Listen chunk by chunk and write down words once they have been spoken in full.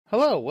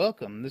Hello,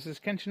 welcome. This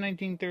is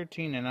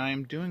Kenshin1913, and I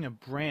am doing a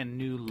brand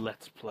new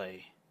Let's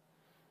Play.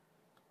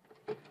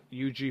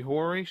 Yuji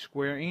Horii,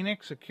 Square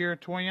Enix, Akira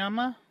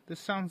Toriyama. This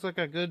sounds like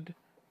a good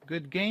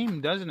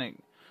game, doesn't it?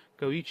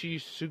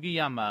 Koichi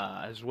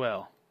Sugiyama as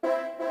well.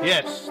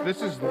 Yes,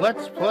 this is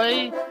Let's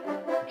Play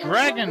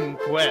Dragon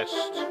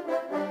Quest.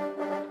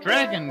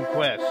 Dragon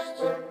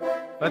Quest.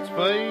 Let's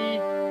play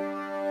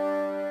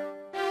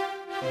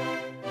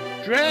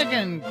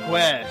Dragon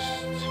Quest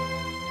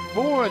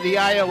for the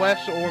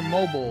iOS or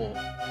mobile.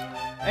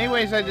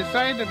 Anyways, I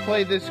decided to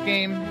play this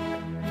game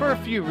for a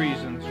few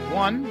reasons.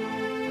 One,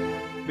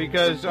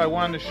 because I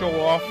wanted to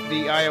show off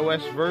the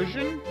iOS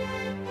version.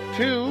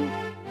 Two,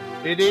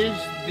 it is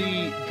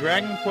the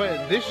Dragon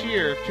Quest, this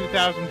year,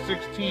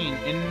 2016,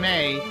 in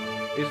May,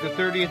 is the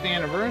 30th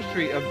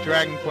anniversary of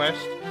Dragon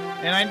Quest,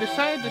 and I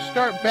decided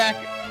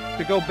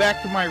to go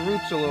back to my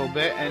roots a little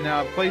bit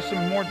and play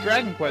some more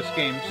Dragon Quest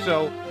games.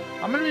 So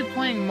I'm going to be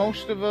playing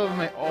most of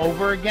them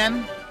over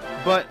again,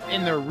 but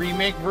in the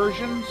remake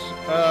versions,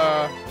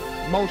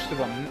 most of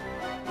them.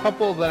 A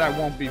couple that I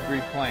won't be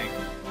replaying.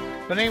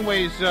 But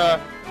anyways,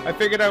 I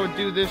figured I would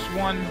do this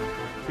one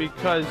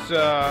because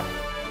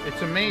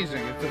it's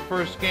amazing. It's the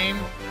first game,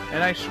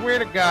 and I swear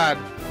to God,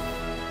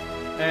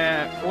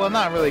 well,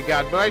 not really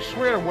God, but I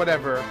swear to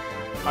whatever,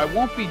 I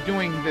won't be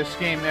doing this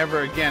game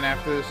ever again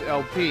after this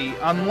LP,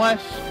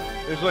 unless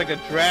there's like a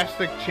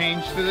drastic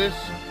change to this,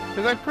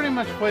 because I pretty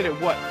much played it,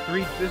 what,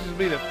 this will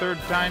be the third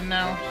time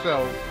now,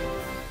 so...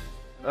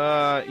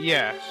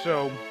 yeah,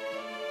 so,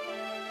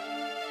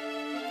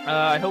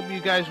 I hope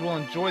you guys will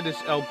enjoy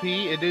this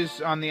LP. It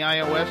is on the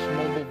iOS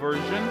mobile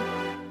version,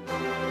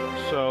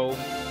 so,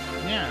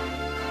 yeah,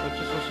 let's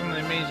just listen to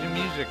the amazing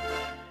music.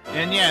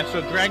 And yeah,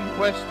 so Dragon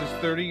Quest is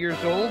 30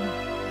 years old,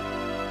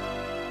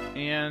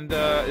 and,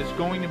 is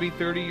going to be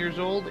 30 years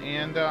old,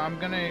 and,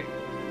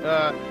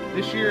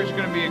 this year is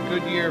gonna be a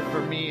good year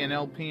for me in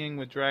LPing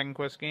with Dragon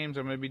Quest games.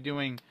 I'm gonna be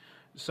doing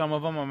some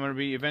of them. I'm going to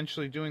be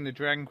eventually doing the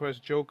Dragon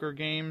Quest Joker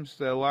games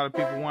that a lot of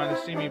people wanted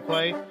to see me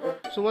play.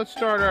 So let's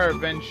start our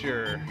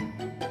adventure.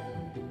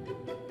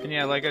 And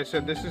yeah, like I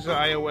said, this is the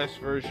iOS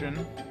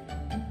version.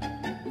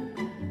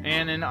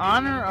 And in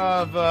honor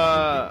of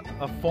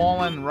a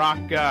fallen rock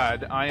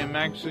god, I am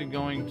actually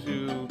going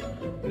to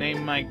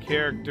name my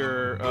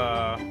character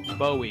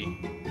Bowie,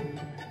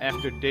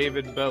 after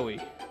David Bowie.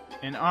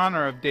 In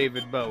honor of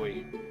David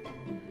Bowie.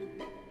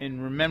 In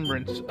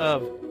remembrance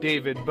of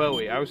David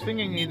Bowie. I was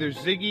thinking either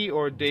Ziggy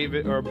or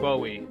David or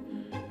Bowie,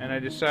 and I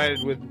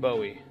decided with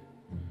Bowie.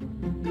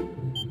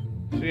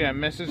 So yeah,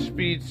 message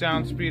speed,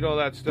 sound speed, all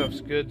that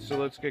stuff's good, so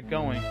let's get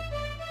going.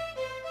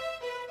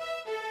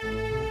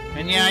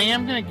 And yeah, I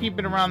am going to keep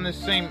it around this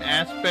same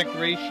aspect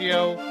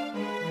ratio.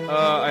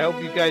 I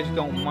hope you guys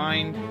don't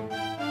mind.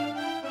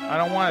 I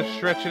don't want to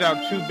stretch it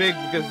out too big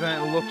because then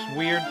it looks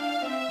weird.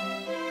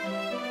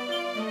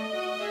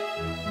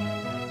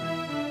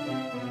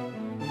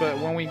 But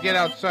when we get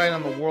outside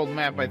on the world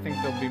map, I think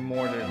there'll be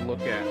more to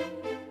look at.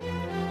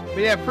 But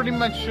yeah, pretty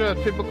much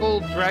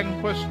typical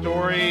Dragon Quest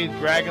story,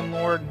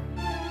 DragonLord.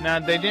 Now,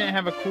 they didn't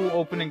have a cool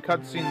opening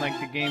cutscene like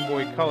the Game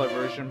Boy Color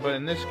version, but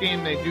in this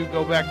game they do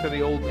go back to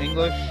the old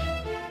English,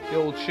 the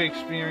old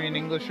Shakespearean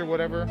English or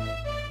whatever,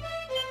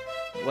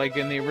 like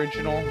in the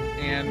original.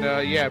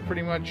 And yeah,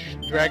 pretty much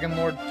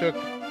DragonLord took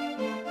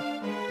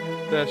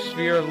the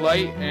Sphere of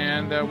Light,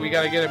 and we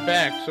gotta get it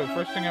back. So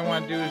first thing I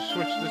want to do is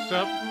switch this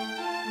up,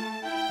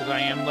 because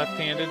I am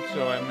left-handed,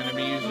 so I'm going to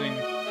be using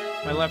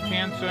my left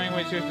hand. So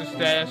anyways, here's the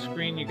status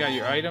screen. You got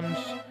your items,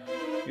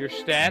 your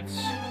stats,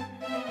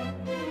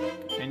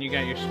 and you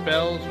got your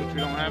spells, which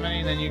we don't have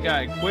any. Then you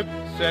got equipped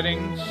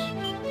settings.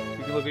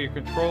 You can look at your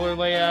controller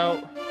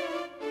layout.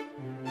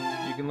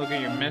 You can look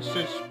at your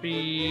message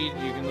speed.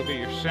 You can look at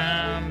your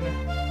sound.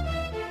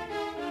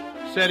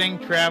 Setting,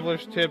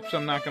 traveler's tips,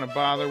 I'm not going to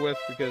bother with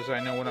because I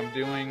know what I'm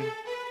doing.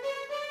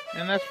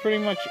 And that's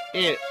pretty much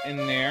it in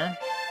there.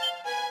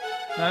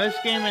 Now this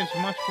game is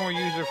much more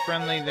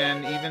user-friendly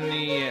than even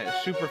the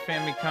Super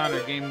Famicom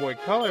or Game Boy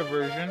Color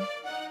version,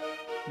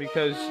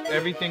 because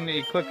everything that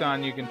you click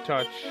on you can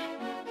touch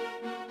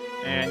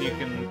and you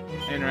can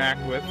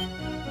interact with.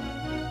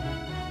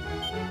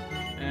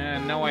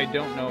 And no, I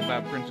don't know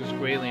about Princess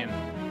Guelian.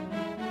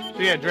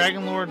 So yeah,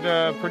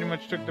 DragonLord pretty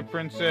much took the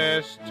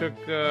princess, took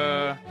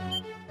the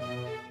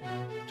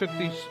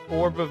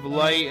Orb of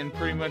Light, and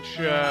pretty much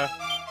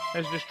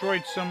has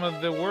destroyed some of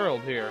the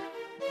world here,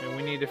 and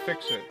we need to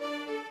fix it.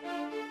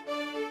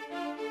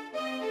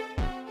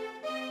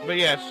 But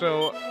yeah,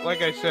 so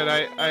like I said,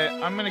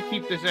 I'm gonna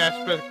keep this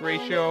aspect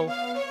ratio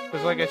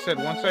because, like I said,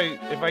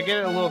 if I get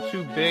it a little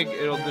too big,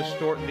 it'll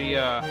distort the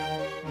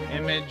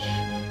image.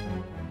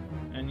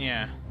 And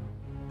yeah,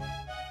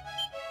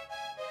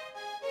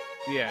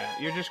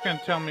 you're just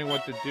gonna tell me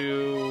what to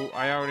do.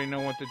 I already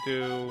know what to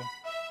do.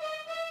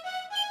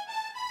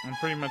 I'm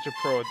pretty much a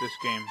pro at this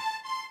game.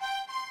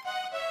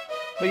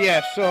 But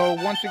yeah, so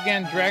once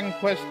again, Dragon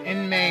Quest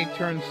in May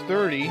turns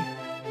 30.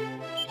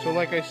 So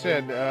like I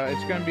said,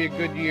 it's going to be a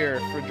good year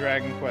for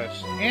Dragon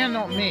Quest. And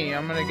not me.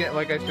 I'm going to get,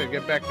 like I said,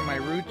 get back to my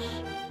roots.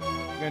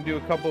 We're gonna do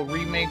a couple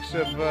remakes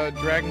of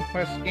Dragon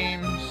Quest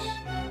games.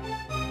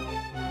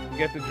 We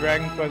get the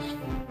Dragon Quest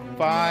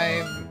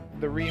V,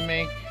 the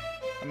remake.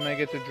 I'm gonna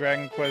get the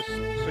Dragon Quest.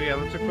 So yeah,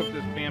 let's equip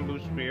this bamboo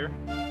spear.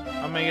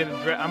 I'm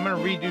gonna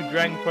redo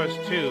Dragon Quest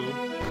 2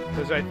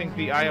 because I think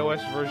the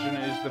iOS version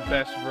is the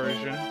best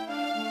version,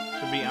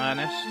 to be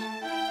honest.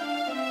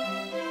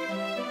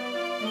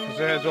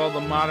 Because it has all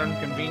the modern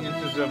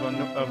conveniences of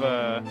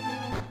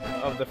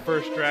the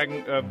first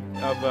Dragon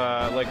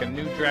like a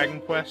new Dragon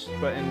Quest,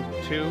 but in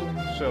 2.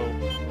 So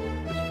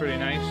it's pretty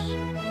nice.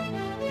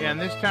 Yeah, and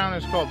this town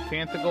is called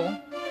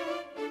Tantagle.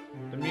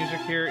 The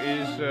music here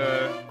is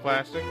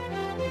classic.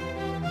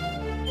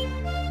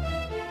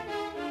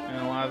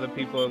 And a lot of the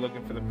people are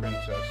looking for the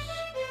princess.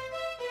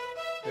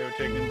 They were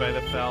taken by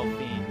the foul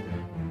fiend.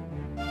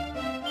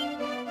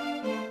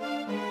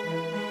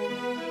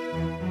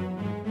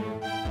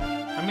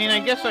 I mean, I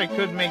guess I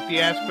could make the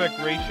aspect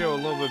ratio a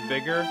little bit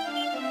bigger.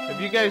 If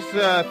you guys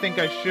think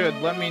I should,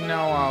 let me know.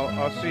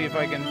 I'll see if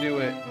I can do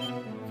it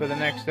for the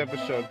next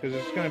episode, because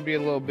it's going to be a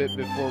little bit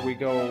before we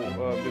go,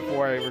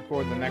 before I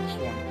record the next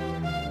one.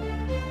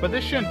 But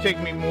this shouldn't take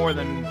me more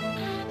than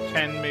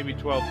 10, maybe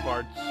 12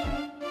 parts.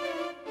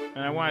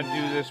 And I want to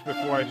do this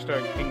before I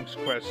start King's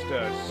Quest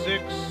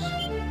 6.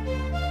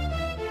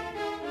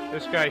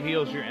 This guy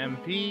heals your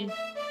MP.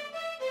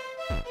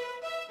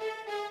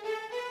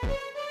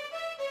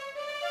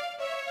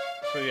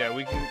 So yeah,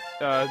 we can,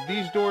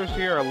 these doors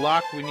here are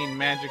locked. We need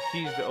magic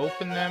keys to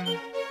open them.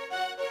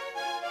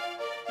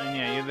 And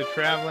yeah, you're the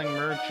traveling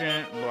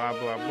merchant, blah,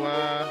 blah,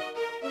 blah.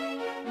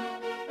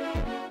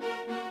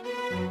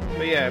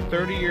 But yeah,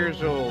 30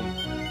 years old.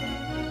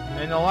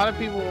 And a lot of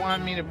people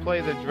want me to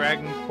play the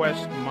Dragon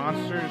Quest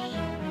Monsters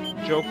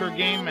Joker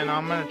game, and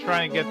I'm going to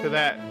try and get to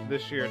that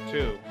this year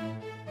too.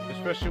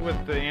 Especially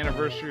with the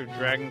anniversary of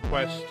Dragon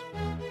Quest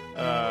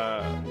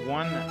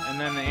 1,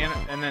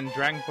 and then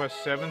Dragon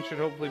Quest 7 should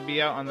hopefully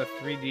be out on the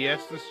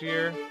 3DS this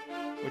year,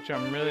 which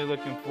I'm really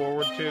looking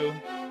forward to.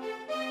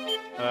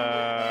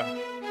 I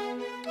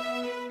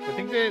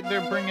think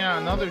they're bringing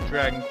out another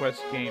Dragon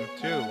Quest game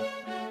too.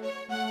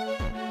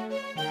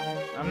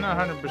 I'm not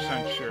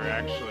 100% sure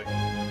actually.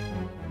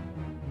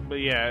 But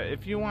yeah,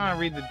 if you want to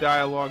read the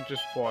dialogue,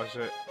 just pause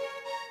it.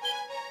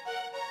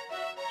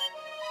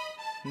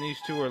 And these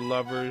two are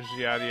lovers,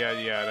 yada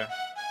yada yada.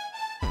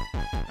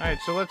 Alright,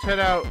 so let's head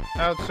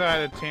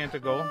outside of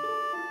Tantagle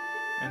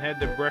and head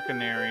to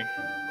Brecconary,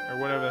 or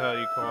whatever the hell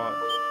you call it.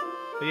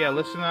 But yeah,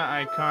 listen to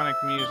that iconic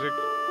music.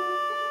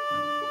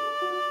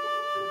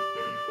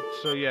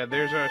 So yeah,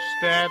 there's our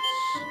stats.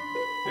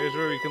 There's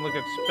where we can look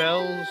at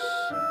spells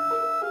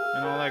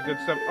and all that good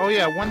stuff. Oh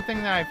yeah, one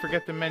thing that I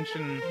forget to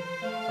mention,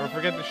 or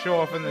forget to show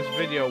off in this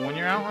video, when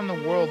you're out on the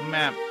world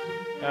map,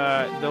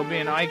 there'll be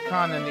an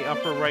icon in the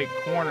upper right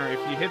corner. If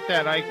you hit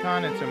that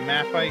icon, it's a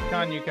map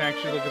icon, you can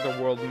actually look at the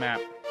world map.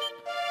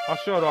 I'll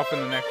show it off in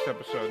the next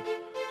episode.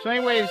 So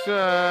anyways,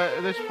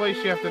 this place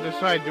you have to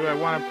decide, do I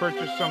want to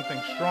purchase something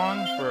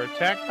strong for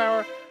attack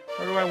power,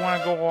 or do I want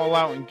to go all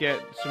out and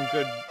get some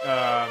good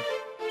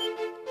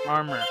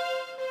armor?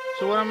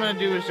 So what I'm going to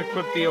do is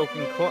equip the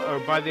Oaken Club, or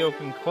buy the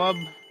Oaken Club,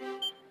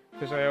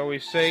 because I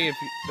always say if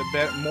the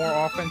more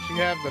offense you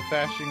have, the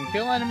faster you can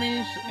kill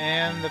enemies,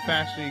 and the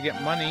faster you get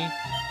money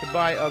to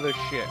buy other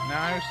shit.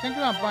 Now I was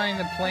thinking about buying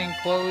the plain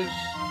clothes,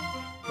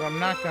 but I'm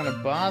not going to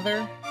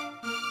bother,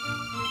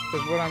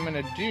 because what I'm going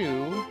to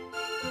do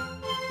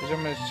is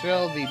I'm going to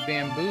sell the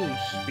bamboo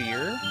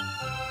spear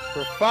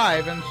for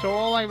 5, and so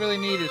all I really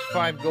need is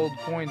 5 gold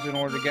coins in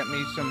order to get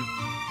me some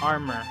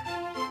armor.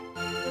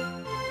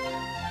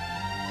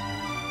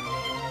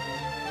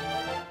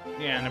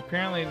 Yeah, and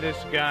apparently this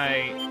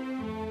guy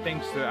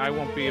thinks that I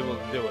won't be able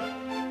to do it.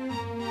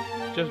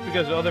 Just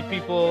because other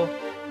people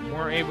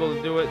weren't able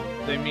to do it,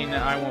 they mean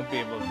that I won't be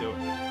able to do it.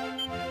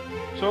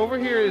 So over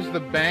here is the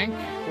bank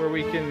where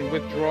we can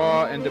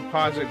withdraw and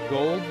deposit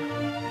gold.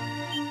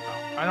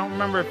 I don't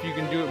remember if you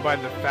can do it by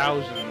the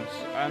thousands.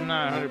 I'm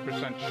not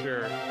 100%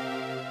 sure.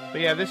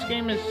 But yeah, this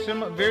game is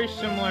very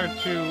similar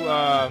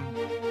to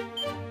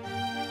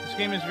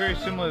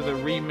the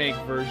remake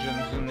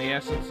versions, in the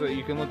essence that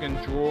you can look in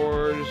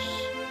drawers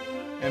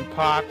and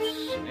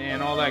pots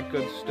and all that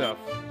good stuff.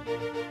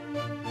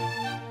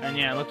 And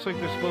yeah, it looks like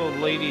this little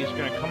lady is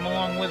going to come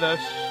along with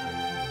us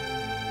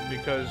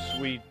because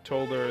we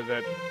told her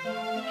that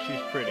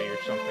she's pretty or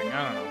something.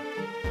 I don't know.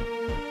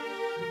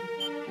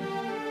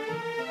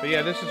 But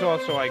yeah, this is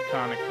also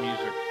iconic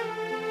music.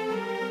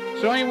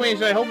 So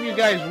anyways, I hope you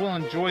guys will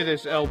enjoy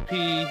this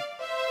LP.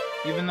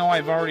 Even though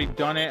I've already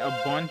done it a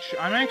bunch,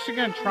 I'm actually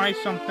going to try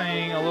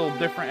something a little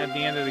different at the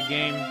end of the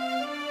game.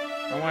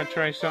 I want to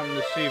try something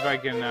to see if I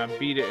can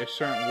beat it a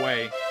certain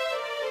way.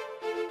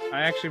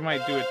 I actually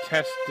might do a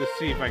test to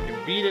see if I can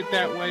beat it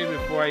that way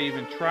before I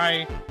even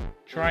try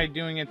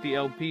doing it the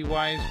LP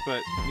wise,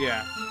 but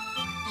yeah.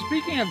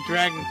 Speaking of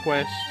Dragon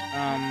Quest,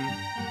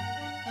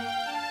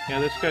 yeah,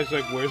 this guy's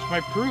like, where's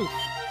my proof?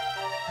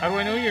 How do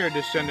I know you're a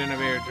descendant of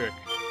Erdrick?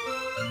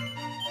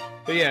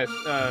 But yes,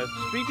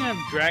 speaking of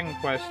Dragon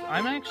Quest,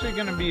 I'm actually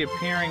going to be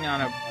appearing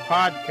on a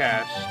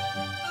podcast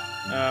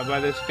by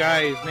this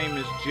guy. His name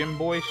is Jim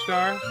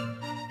Boystar,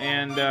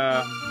 and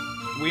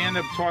we end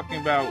up talking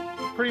about,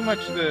 pretty much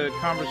the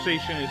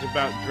conversation is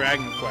about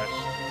Dragon Quest,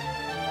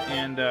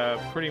 and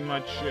pretty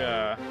much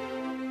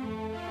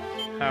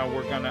how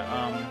we're gonna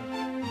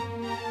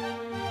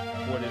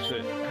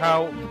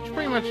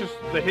pretty much just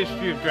the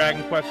history of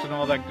Dragon Quest and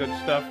all that good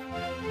stuff.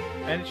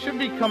 And it should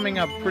be coming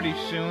up pretty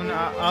soon.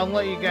 I'll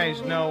let you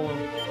guys know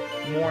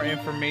more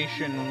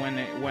information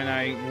when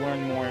I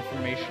learn more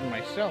information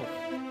myself.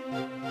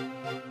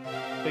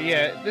 But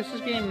yeah, this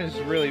game is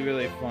really,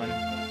 really fun.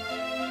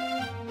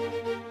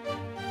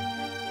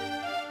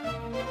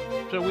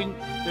 So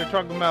they're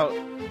talking about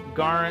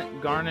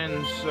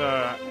Garnon's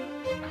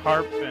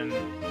harp, and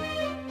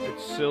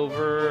it's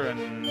silver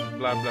and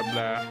blah blah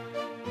blah.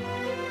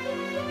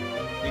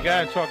 You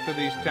gotta talk to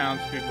these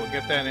townspeople,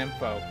 get that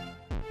info.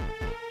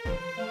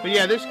 But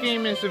yeah, this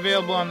game is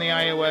available on the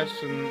iOS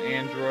and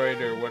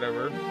Android or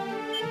whatever.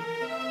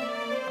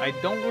 I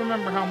don't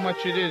remember how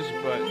much it is,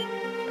 but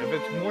if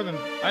it's more than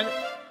I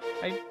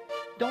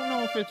don't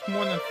know if it's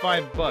more than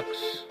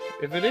 $5.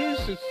 If it is,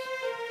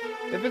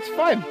 if it's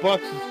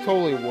 $5, it's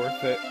totally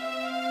worth it.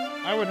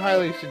 I would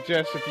highly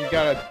suggest, if you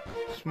got a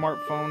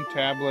smartphone,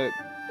 tablet,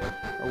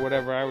 or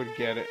whatever, I would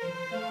get it.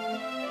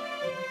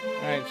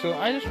 Alright, so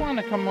I just want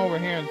to come over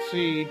here and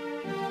see.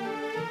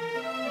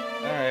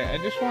 Alright, I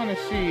just want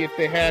to see if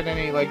they had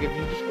any, like, if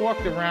you just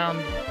walked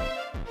around.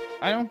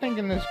 I don't think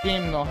in this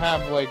game they'll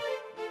have, like,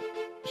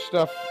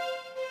 stuff.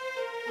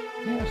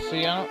 Yeah,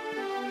 see, I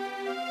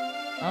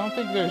don't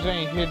think there's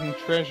any hidden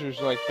treasures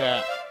like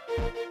that.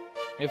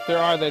 If there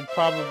are, they'd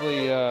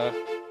probably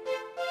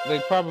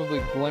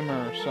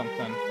glimmer or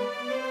something.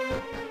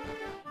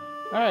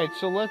 Alright,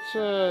 so let's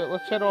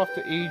head off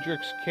to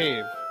Erdrick's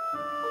cave.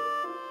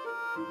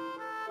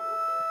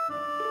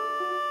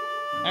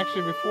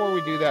 Actually, before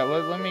we do that,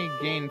 let me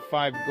gain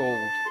 5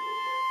 gold.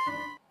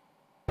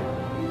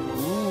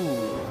 Ooh.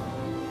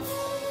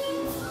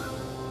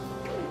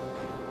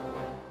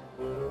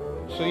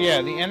 So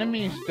yeah, the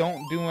enemies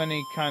don't do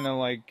any kind of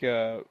like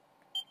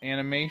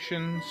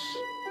animations,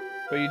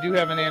 but you do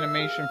have an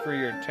animation for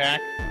your attack.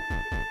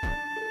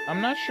 I'm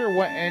not sure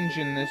what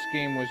engine this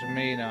game was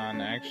made on,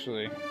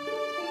 actually.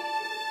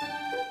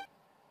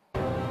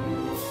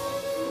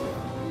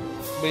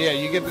 But yeah,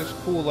 you get this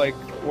cool, like,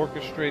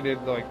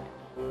 orchestrated, like,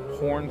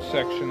 horn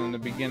section in the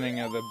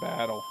beginning of the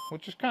battle,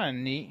 which is kind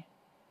of neat.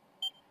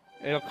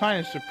 It'll kind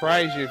of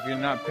surprise you if you're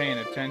not paying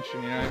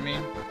attention, you know what I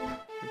mean?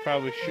 You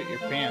probably shit your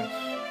pants.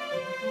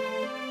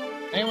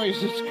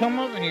 Anyways, let's come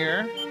up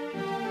here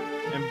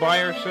and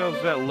buy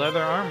ourselves that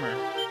leather armor.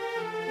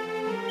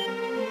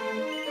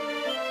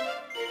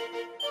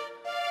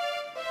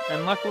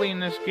 And luckily in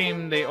this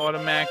game, they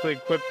automatically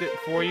equipped it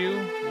for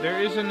you. There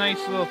is a nice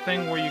little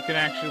thing where you can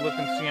actually look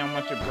and see how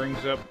much it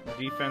brings up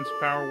defense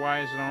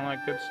power-wise and all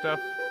that good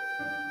stuff.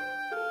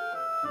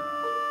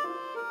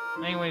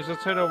 Anyways,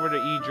 let's head over to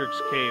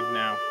Erdrick's cave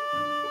now.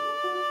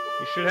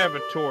 You should have a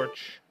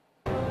torch.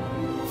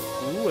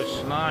 Ooh, a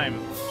slime.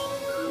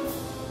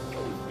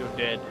 You're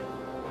dead.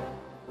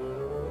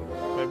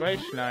 Bye-bye,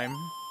 slime.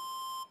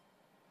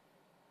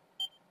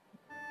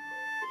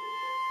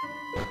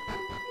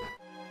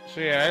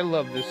 So yeah, I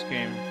love this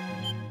game.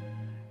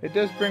 It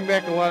does bring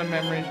back a lot of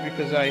memories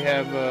because I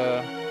have,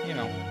 you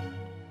know,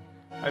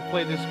 I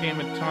played this game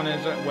a ton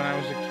when I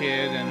was a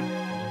kid, and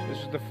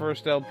this is the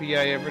first LP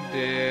I ever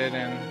did,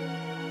 and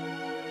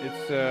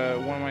it's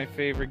one of my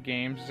favorite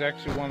games. It's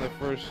actually one of the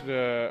first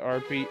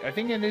I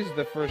think it is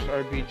the first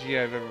RPG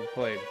I've ever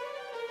played.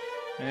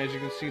 And as you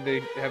can see,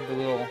 they have the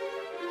little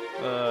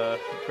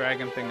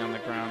dragon thing on the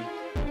ground.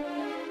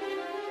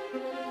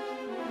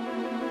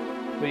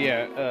 But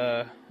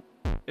yeah,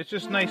 it's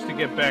just nice to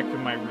get back to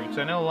my roots.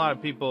 I know a lot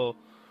of people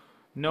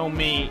know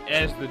me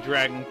as the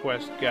Dragon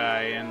Quest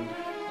guy, and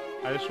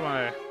I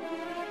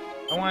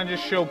want to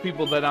just show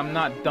people that I'm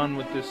not done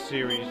with this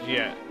series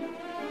yet.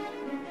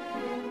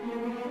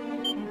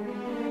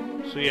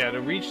 So yeah, to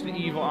reach the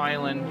evil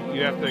island,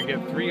 you have to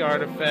get 3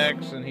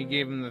 artifacts, and he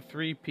gave him the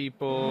 3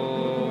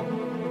 people.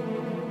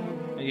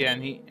 Yeah,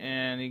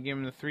 and he gave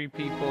him the 3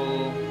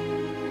 people,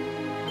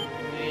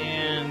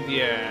 and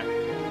yeah.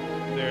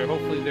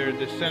 Hopefully their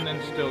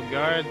descendants still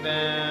guard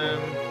them.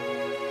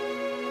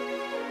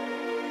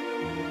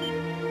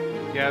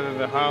 Gather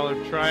the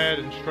Hallowed Triad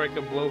and strike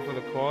a blow for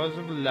the cause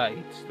of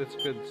light. That's a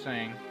good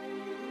saying.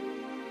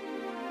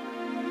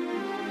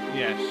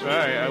 Yes,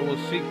 alright, I will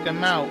seek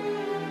them out.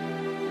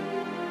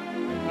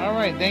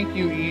 Alright, thank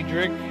you,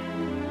 Erdrick.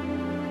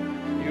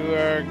 You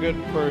are a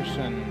good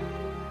person.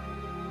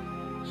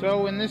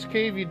 So, in this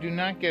cave you do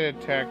not get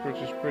attacked, which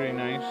is pretty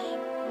nice.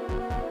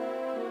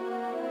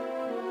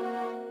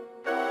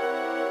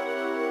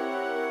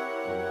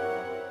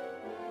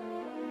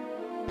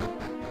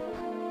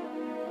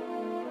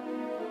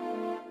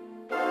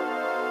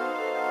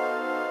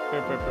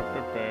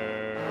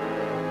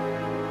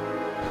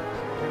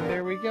 And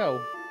there we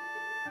go.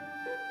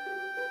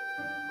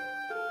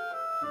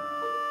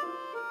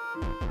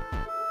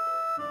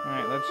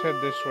 Alright, let's head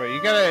this way.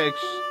 You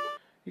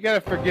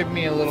gotta forgive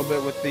me a little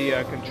bit with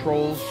the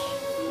controls.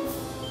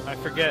 I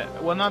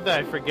forget, well, not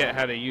that I forget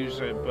how to use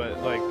it, but,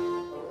 like,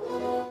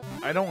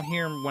 I don't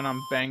hear when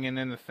I'm banging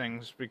into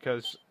things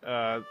because,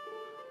 the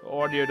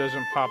audio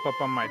doesn't pop up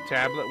on my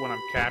tablet when I'm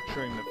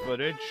capturing the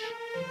footage.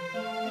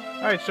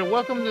 Alright, so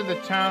welcome to the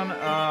town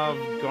of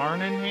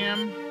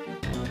Garnenham.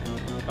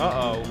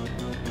 Uh-oh.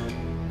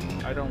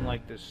 I don't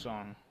like this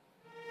song.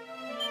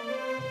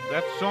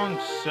 That song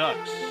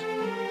sucks.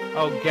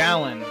 Oh,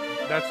 Gallon.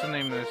 That's the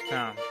name of this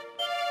town.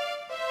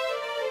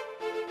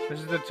 This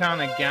is the town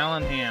of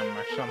Gallenham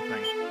or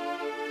something.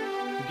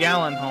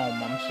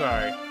 Gallenholm, I'm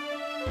sorry.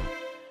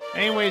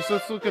 Anyways,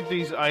 let's look at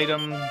these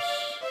items.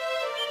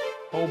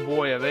 Oh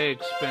boy, are they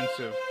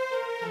expensive.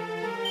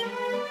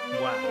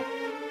 Wow.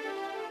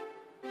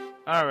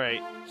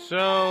 Alright,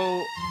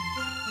 so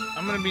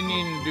I'm going to be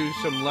needing to do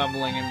some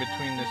leveling in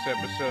between this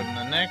episode and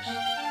the next.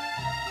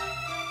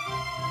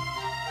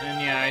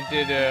 And yeah, I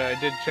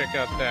did check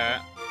out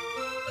that.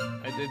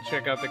 I did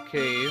check out the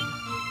cave.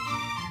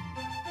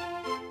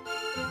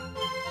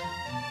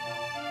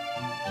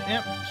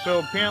 Yep, so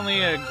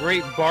apparently a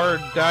great bard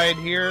died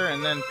here,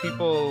 and then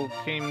people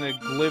came to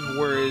live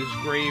where his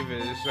grave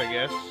is, I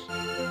guess.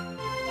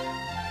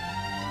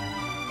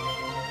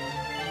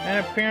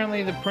 And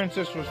apparently the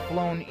princess was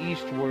flown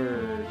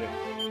eastward.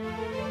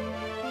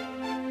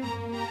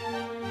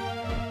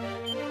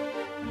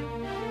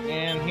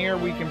 And here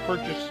we can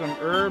purchase some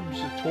herbs,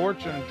 a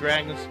torch, and a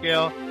dragon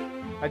scale.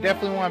 I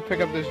definitely want to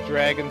pick up this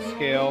dragon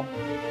scale.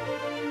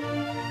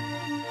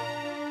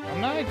 I'm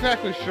not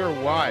exactly sure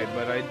why,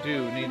 but I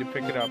do need to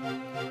pick it up.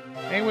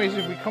 Anyways,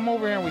 if we come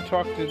over here and we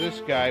talk to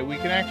this guy, we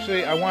can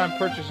actually, I want to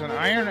purchase an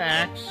iron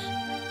axe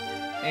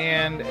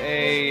and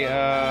a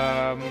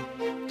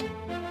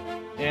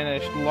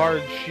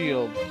large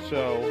shield.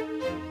 So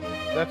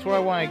that's what I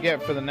want to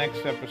get for the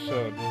next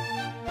episode.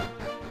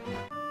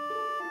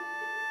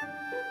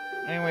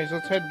 Anyways,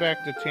 let's head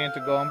back to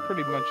Tantagal. I'm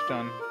pretty much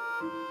done.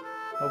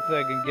 Hopefully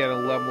I can get a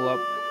level up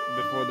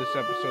before this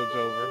episode's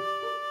over.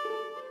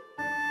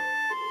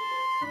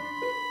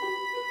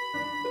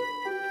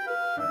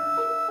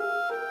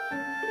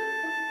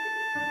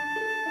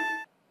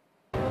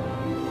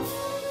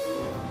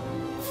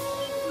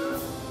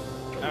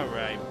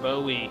 Alright,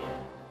 Bowie.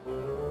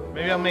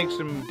 Maybe I'll make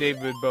some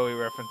David Bowie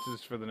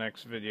references for the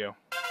next video.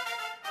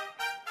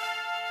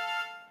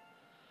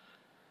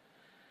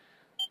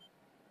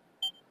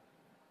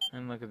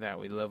 And look at that,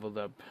 we leveled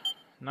up.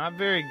 Not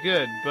very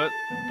good, but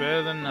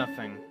better than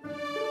nothing.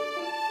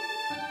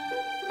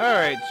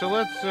 Alright, so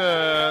let's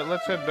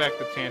head back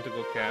to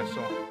Tantagal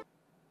Castle.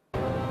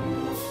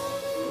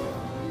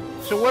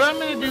 So what I'm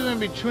going to do in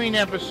between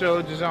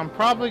episodes is I'm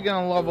probably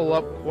going to level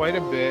up quite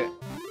a bit.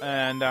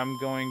 And I'm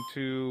going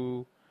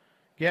to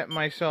get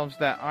myself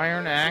that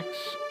iron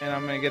axe, and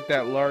I'm going to get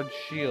that large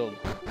shield.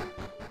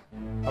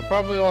 I'll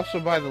probably also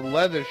buy the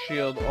leather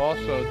shield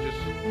also, just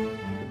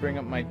to bring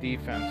up my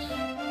defense.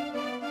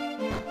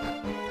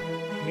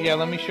 Yeah,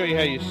 let me show you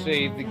how you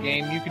save the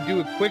game. You can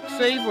do a quick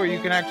save, or you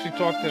can actually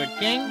talk to the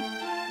king,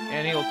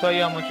 and he'll tell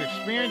you how much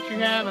experience you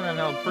have, and then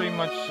he'll pretty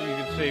much, you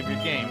can save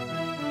your game.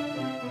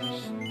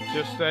 It's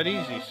just that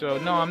easy. So,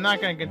 no, I'm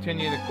not going to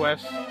continue the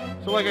quest.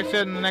 So, like I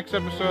said, in the next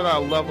episode,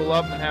 I'll level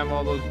up and have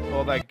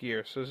all that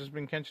gear. So, this has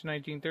been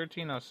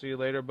Kenshin1913. I'll see you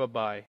later. Bye-bye.